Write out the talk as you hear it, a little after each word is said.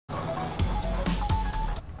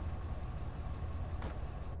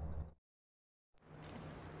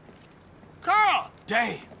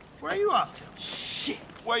Damn. Where are you off to? Shit.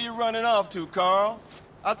 Where you running off to, Carl?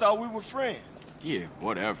 I thought we were friends. Yeah,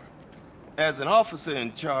 whatever. As an officer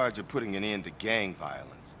in charge of putting an end to gang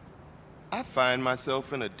violence, I find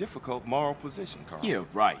myself in a difficult moral position, Carl. Yeah,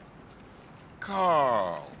 right.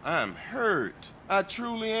 Carl, I'm hurt. I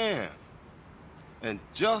truly am. And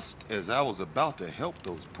just as I was about to help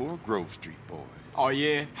those poor Grove Street boys. Oh,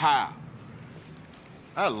 yeah? How?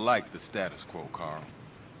 I like the status quo, Carl.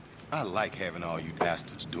 I like having all you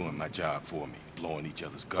bastards doing my job for me, blowing each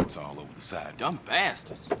other's guts all over the side. Dumb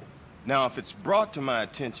bastards. Now, if it's brought to my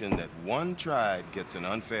attention that one tribe gets an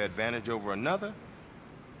unfair advantage over another,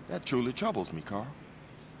 that truly troubles me, Carl.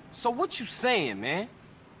 So what you saying, man?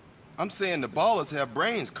 I'm saying the ballers have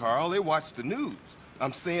brains, Carl. They watch the news.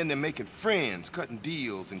 I'm saying they're making friends, cutting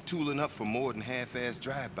deals, and tooling up for more than half-assed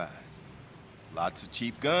drive-bys. Lots of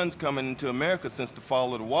cheap guns coming into America since the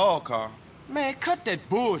fall of the wall, Carl. Man, cut that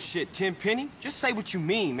bullshit, Tenpenny. Just say what you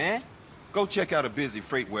mean, man. Go check out a busy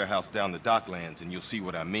freight warehouse down the docklands and you'll see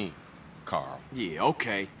what I mean, Carl. Yeah,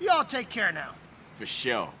 okay. Y'all take care now. For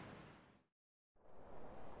sure.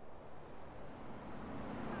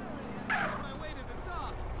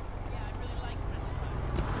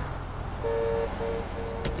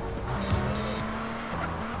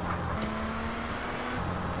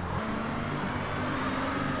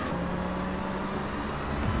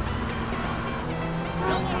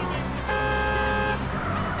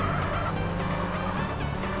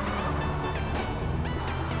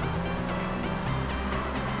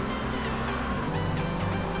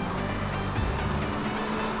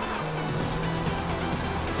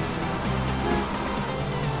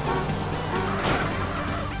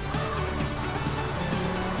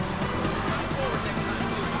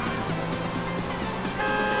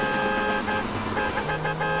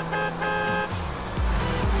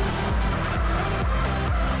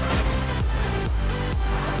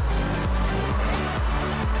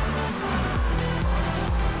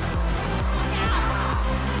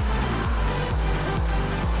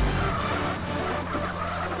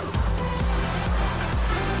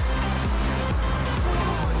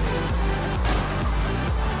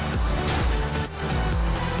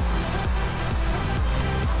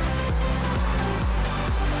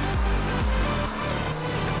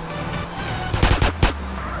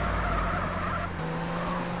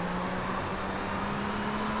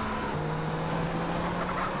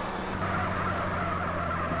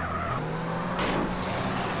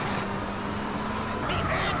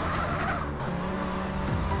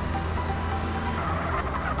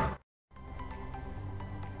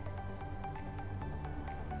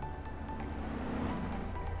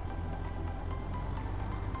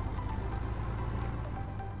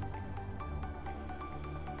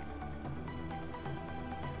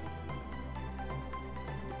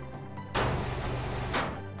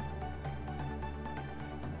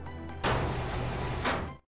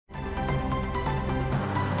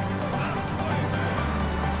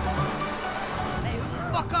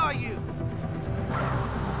 Fuck are you?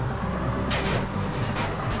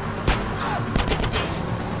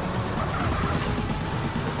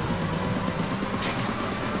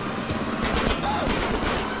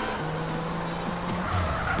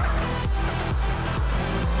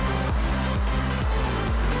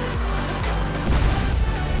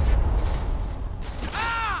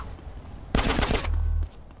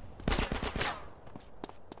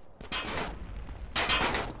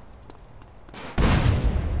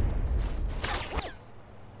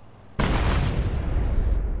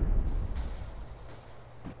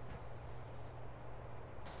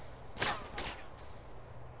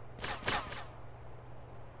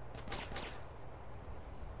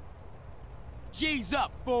 G's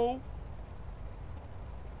up, fool!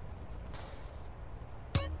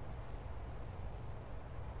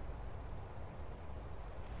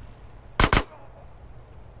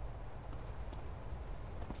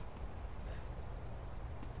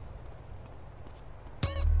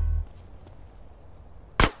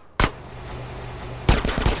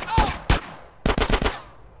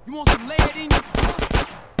 You want some lead in you?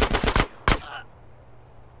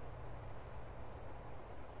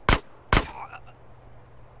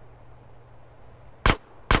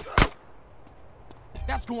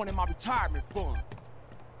 That's going in my retirement fund.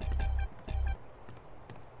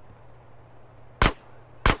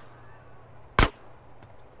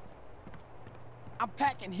 I'm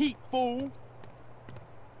packing heat, fool.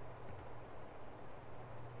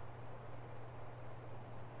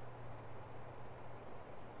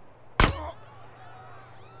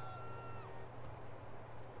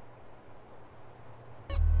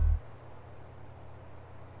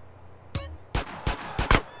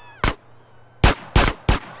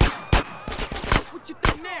 What you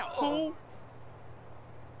think now, fool?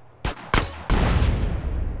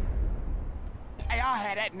 Hey, I'll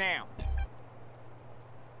have that now.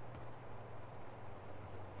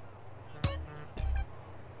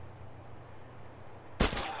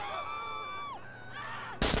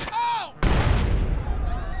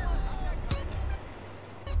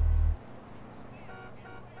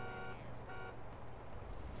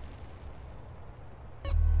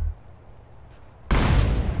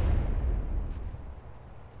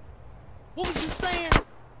 What was you saying?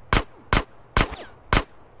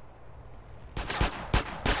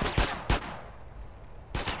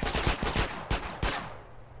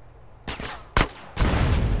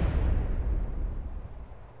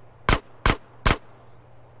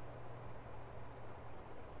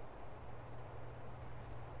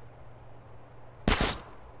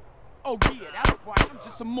 Oh yeah, that's right. I'm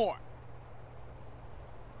just some more.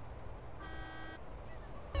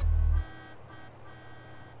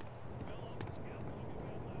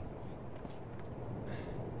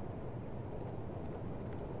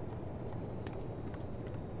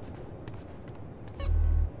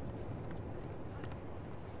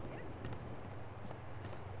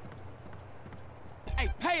 Hey,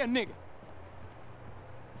 pay a nigga.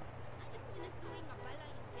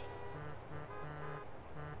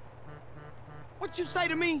 What you say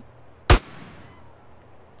to me? I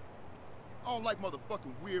don't like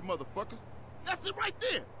motherfucking weird motherfuckers. That's it right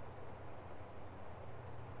there.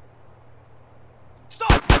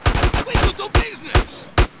 Stop! We will do business!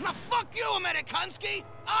 Now fuck you, Amerikanski!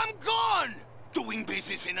 I'm gone! Doing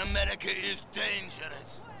business in America is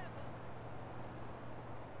dangerous.